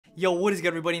Yo, what is good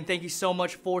everybody, and thank you so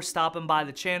much for stopping by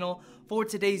the channel. For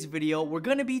today's video, we're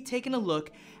going to be taking a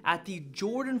look at the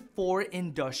Jordan 4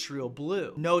 Industrial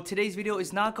Blue. No, today's video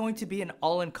is not going to be an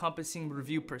all-encompassing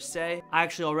review per se. I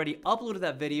actually already uploaded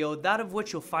that video, that of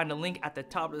which you'll find a link at the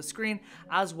top of the screen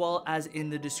as well as in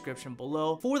the description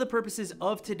below. For the purposes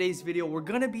of today's video, we're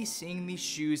going to be seeing these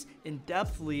shoes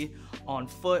in-depthly on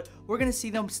foot. We're going to see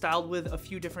them styled with a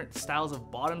few different styles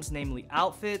of bottoms, namely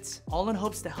outfits, all in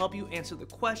hopes to help you answer the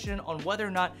question on whether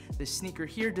or not this sneaker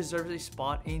here deserves a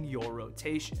spot in your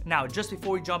rotation. Now, just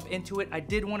before we jump into it, I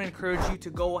did want to encourage you to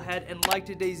go ahead and like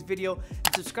today's video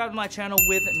and subscribe to my channel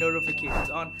with notifications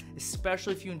on,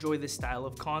 especially if you enjoy this style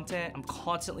of content. I'm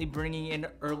constantly bringing in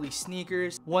early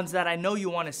sneakers, ones that I know you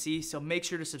want to see, so make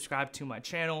sure to subscribe to my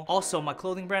channel. Also, my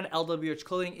clothing brand, LWH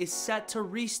Clothing, is set to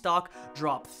restock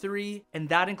Drop 3, and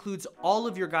that includes all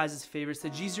of your guys' favorites, the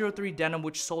G03 denim,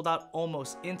 which sold out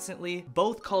almost instantly.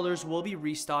 Both colors will be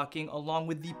restocking, along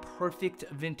with the perfect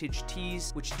vintage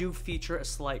tees, which do feature a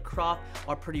slight crop,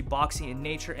 are pretty boxy in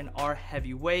nature, and are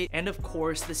heavyweight. And of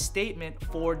course, the statement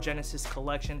for Genesis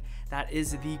collection, that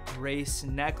is the Grace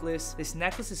necklace. This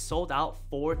necklace is sold out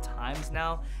 4 times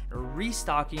now, and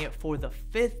restocking it for the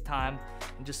 5th time.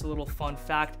 And just a little fun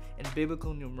fact, in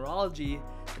biblical numerology,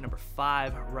 the number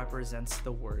 5 represents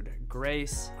the word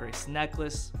grace. Grace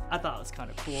necklace. I thought it was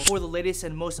kind of cool. For the latest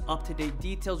and most up-to-date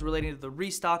details relating to the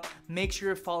restock, make sure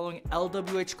you're following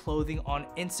LWH Clothing on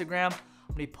Instagram.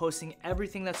 I'm gonna be posting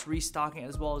everything that's restocking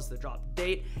as well as the drop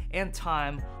date and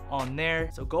time on there.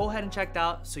 So go ahead and check that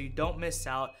out so you don't miss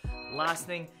out. Last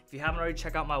thing, if you haven't already,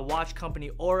 check out my watch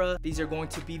company, Aura. These are going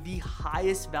to be the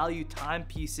highest value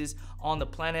timepieces on the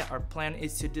planet. Our plan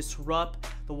is to disrupt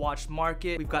the watch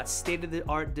market. We've got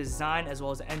state-of-the-art design as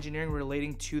well as engineering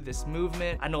relating to this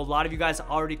movement. I know a lot of you guys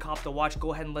already copped the watch.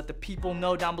 Go ahead and let the people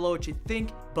know down below what you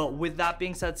think. But with that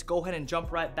being said, let's go ahead and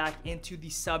jump right back into the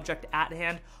subject at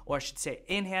hand, or I should say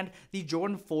in hand, the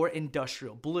Jordan 4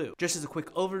 Industrial Blue. Just as a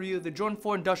quick overview, the Jordan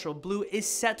 4 Industrial Blue is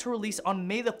set to release on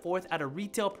May the 4th at a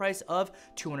retail price of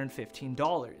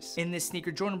 $215. In this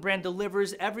sneaker, Jordan brand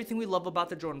delivers everything we love about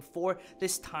the Jordan 4,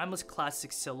 this timeless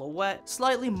classic silhouette,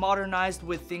 slightly modernized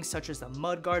with things such as the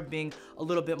mudguard being a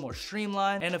little bit more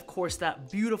streamlined, and of course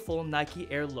that beautiful Nike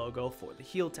Air logo for the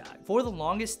heel tag. For the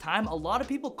longest time, a lot of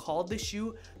people called this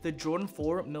shoe the Jordan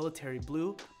 4 Military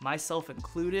Blue, myself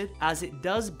included, as it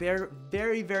does bear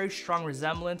very strong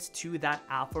resemblance to that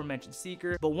aforementioned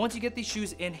sneaker. But once you get these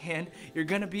shoes in hand, you're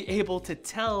gonna be able to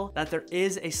tell that there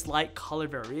is a slight color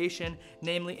variation,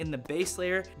 namely in the base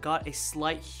layer, got a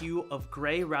slight hue of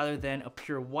gray rather than a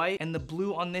pure white, and the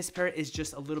blue on this pair is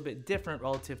just a little bit different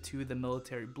relative to the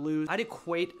Military Blues. I'd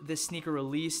equate this sneaker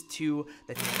release to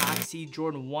the Taxi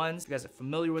Jordan 1s. You guys are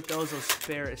familiar with those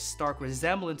bear a stark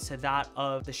resemblance to that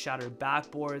of the shattered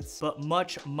backboards, but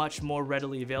much more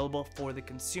readily available for the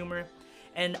consumer.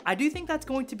 And I do think that's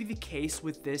going to be the case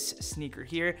with this sneaker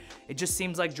here. It just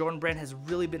seems like Jordan brand has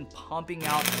really been pumping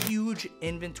out huge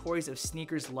inventories of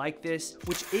sneakers like this,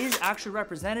 which is actually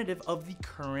representative of the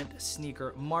current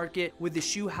sneaker market, with the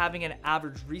shoe having an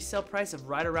average resale price of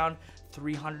right around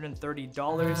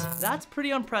 $330. That's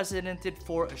pretty unprecedented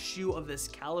for a shoe of this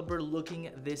caliber looking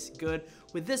this good,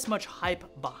 with this much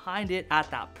hype behind it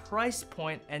at that price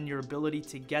point and your ability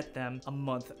to get them a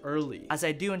month early. As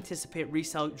I do anticipate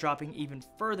resale dropping even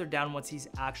further down once he's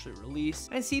actually released,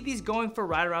 and see these going for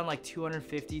right around like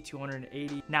 $250,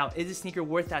 $280. Now, is a sneaker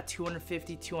worth that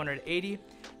 $250, $280?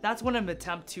 That's what I'm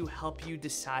attempt to help you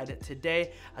decide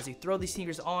today as we throw these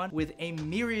sneakers on with a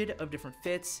myriad of different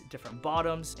fits, different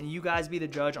bottoms, and you guys be the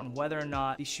judge on whether or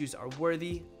not these shoes are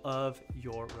worthy of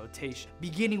your rotation.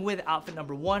 Beginning with outfit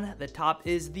number 1, the top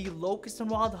is the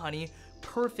Locust&WildHoney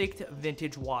perfect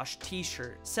vintage wash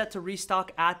t-shirt. Set to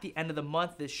restock at the end of the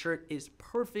month, this shirt is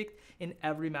perfect in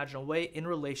every imaginable way in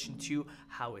relation to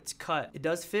how it's cut. It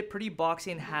does fit pretty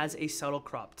boxy and has a subtle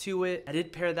crop to it. I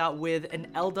did pair that with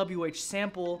an LWH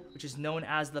sample, which is known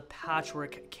as the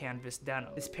patchwork canvas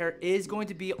denim. This pair is going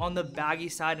to be on the baggy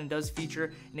side and does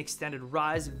feature an extended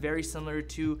rise, very similar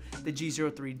to the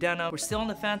G03 denim. We're still on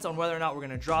the fence on whether or not we're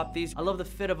gonna drop these. I love the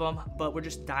fit of them, but we're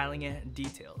just dialing in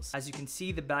details. As you can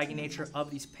see, the baggy nature of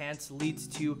these pants leads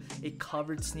to a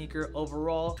covered sneaker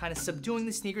overall, kind of subduing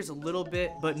the sneakers a little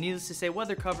bit, but needless to say,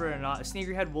 whether covered or not, a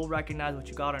sneakerhead will recognize what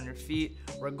you got on your feet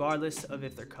regardless of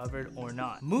if they're covered or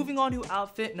not. Moving on to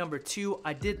outfit number 2,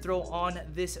 I did throw on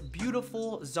this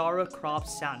beautiful Zara cropped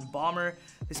satin bomber.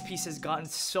 This piece has gotten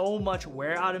so much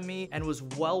wear out of me and was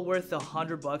well worth the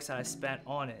 $100 that I spent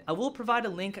on it. I will provide a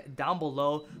link down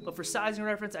below, but for sizing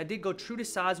reference, I did go true to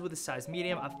size with a size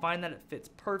medium. I find that it fits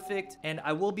perfect, and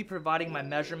I will be providing my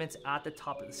measurements at the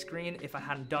top of the screen if I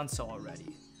hadn't done so already.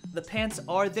 The pants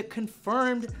are the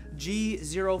confirmed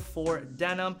G04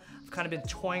 denim. I've kind of been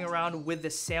toying around with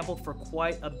this sample for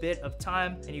quite a bit of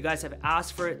time, and you guys have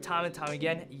asked for it time and time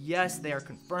again. Yes, they are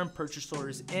confirmed purchase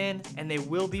orders in, and they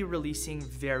will be releasing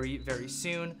very, very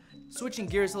soon. Switching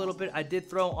gears a little bit, I did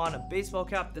throw on a baseball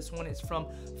cap. This one is from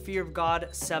Fear of God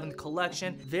 7th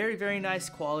collection. Very, very nice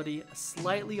quality,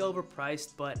 slightly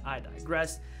overpriced, but I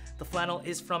digress. The flannel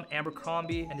is from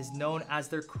Abercrombie and is known as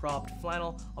their cropped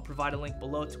flannel. I'll provide a link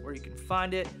below to where you can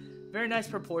find it. Very nice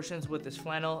proportions with this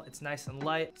flannel. It's nice and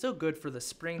light, so good for the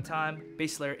springtime.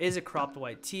 Base layer is a cropped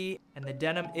white tee, and the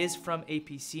denim is from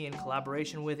APC in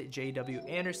collaboration with J.W.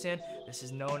 Anderson. This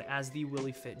is known as the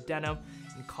Willie Fit denim,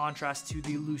 in contrast to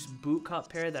the loose boot cut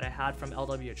pair that I had from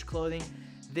LWH Clothing.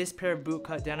 This pair of boot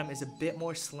cut denim is a bit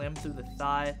more slim through the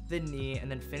thigh, the knee, and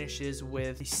then finishes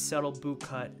with a subtle boot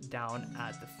cut down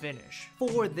at the finish.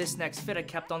 For this next fit, I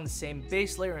kept on the same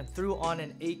base layer and threw on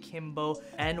an Akimbo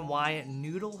NY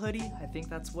Noodle hoodie. I think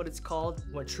that's what it's called.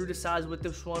 Went true to size with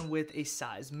this one with a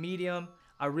size medium.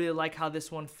 I really like how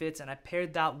this one fits, and I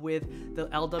paired that with the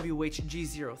LWH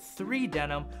G03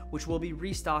 denim, which will be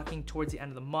restocking towards the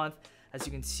end of the month. As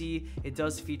you can see, it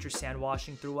does feature sand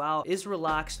washing throughout, is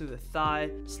relaxed through the thigh,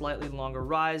 slightly longer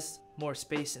rise, more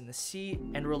space in the seat,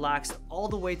 and relaxed all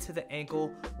the way to the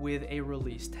ankle with a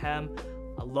released hem.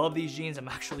 I love these jeans. I'm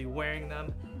actually wearing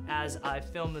them as I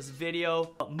film this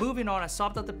video. But moving on, I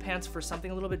swapped out the pants for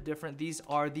something a little bit different. These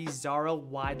are the Zara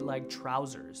wide leg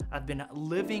trousers. I've been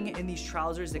living in these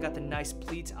trousers. They got the nice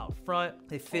pleats out front.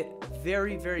 They fit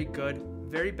very, very good,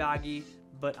 very baggy,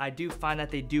 but I do find that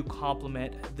they do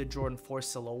complement the Jordan 4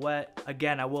 silhouette.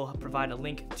 Again, I will provide a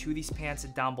link to these pants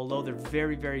down below. They're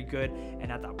very, very good,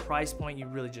 and at that price point, you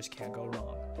really just can't go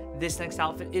wrong. This next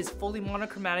outfit is fully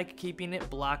monochromatic, keeping it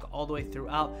black all the way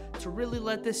throughout to really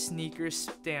let the sneakers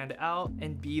stand out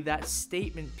and be that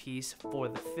statement piece for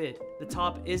the fit. The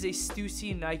top is a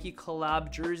Stussy Nike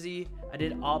collab jersey. I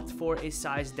did opt for a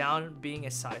size down, being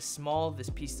a size small.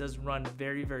 This piece does run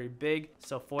very, very big,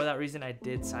 so for that reason, I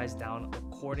did size down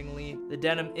accordingly. The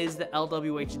denim is the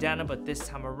LWH denim, but this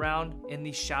time around in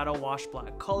the shadow wash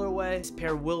black colorway. This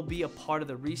pair will be a part of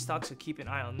the restock, so keep an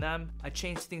eye on them. I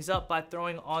changed things up by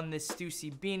throwing on this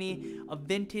Stussy beanie, a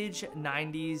vintage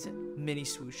 90s mini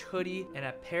swoosh hoodie, and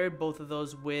I paired both of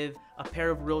those with a pair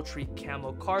of Realtree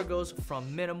camo cargos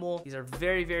from Minimal. These are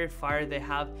very, very fire. They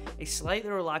have a slightly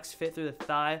relaxed fit through the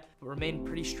thigh, but remain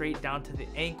pretty straight down to the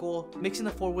ankle. Mixing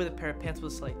the four with a pair of pants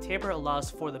with a slight taper allows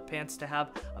for the pants to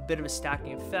have a bit of a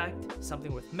stacking effect.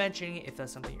 Something worth mentioning if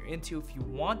that's something you're into. If you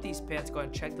want these pants, go ahead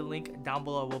and check the link down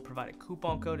below. I will provide a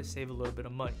coupon code to save a little bit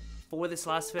of money. For this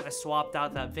last fit, I swapped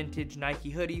out that vintage Nike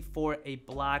hoodie for a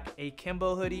black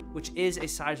Akimbo hoodie, which is a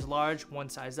size large, one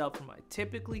size up from what I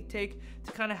typically take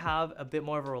to kind of have a bit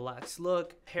more of a relaxed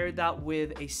look. Paired that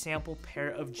with a sample pair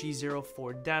of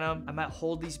G04 denim. I might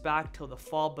hold these back till the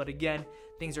fall, but again,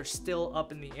 things are still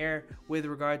up in the air with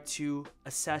regard to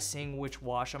assessing which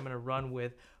wash I'm gonna run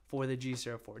with for the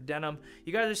G04 denim.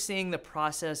 You guys are seeing the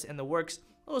process in the works.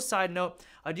 Little side note,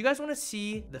 do you guys want to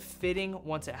see the fitting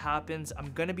once it happens?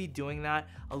 I'm going to be doing that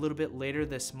a little bit later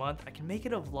this month. I can make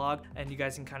it a vlog and you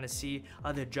guys can kind of see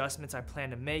the adjustments I plan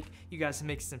to make. You guys can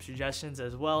make some suggestions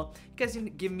as well. You guys can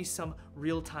give me some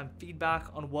real-time feedback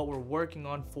on what we're working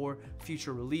on for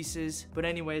future releases. But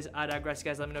anyways, I digress. You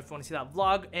guys, let me know if you want to see that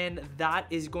vlog. And that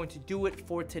is going to do it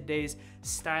for today's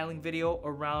styling video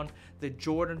around the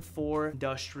Jordan 4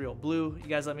 Industrial Blue. You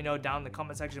guys let me know down in the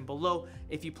comment section below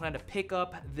if you plan to pick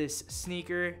up this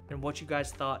sneaker and what you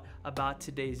guys thought about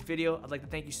today's video. I'd like to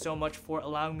thank you so much for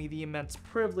allowing me the immense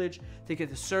privilege to get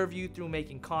to serve you through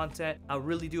making content. I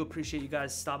really do appreciate you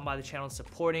guys stopping by the channel and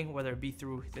supporting, whether it be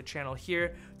through the channel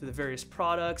here, through the various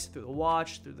products, through the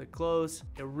watch, through the clothes.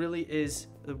 It really is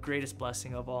the greatest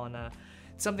blessing of all, and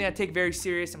it's something I take very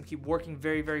serious. I'm gonna keep working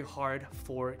very, very hard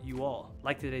for you all.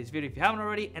 Like today's video if you haven't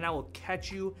already, and I will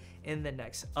catch you in the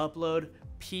next upload.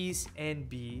 Peace and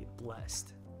be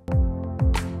blessed.